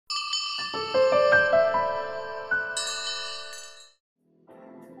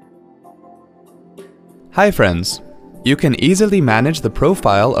Hi friends! You can easily manage the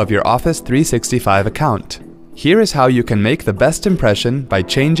profile of your Office 365 account. Here is how you can make the best impression by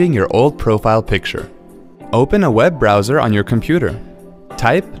changing your old profile picture. Open a web browser on your computer.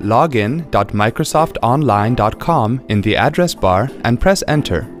 Type login.microsoftonline.com in the address bar and press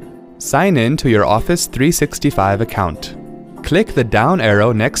enter. Sign in to your Office 365 account. Click the down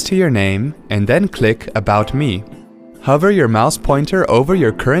arrow next to your name and then click About Me. Hover your mouse pointer over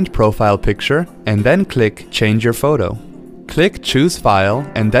your current profile picture and then click Change Your Photo. Click Choose File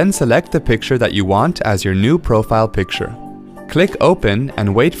and then select the picture that you want as your new profile picture. Click Open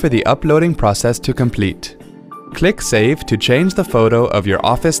and wait for the uploading process to complete. Click Save to change the photo of your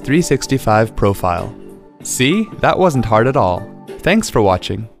Office 365 profile. See, that wasn't hard at all. Thanks for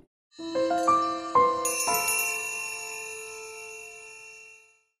watching.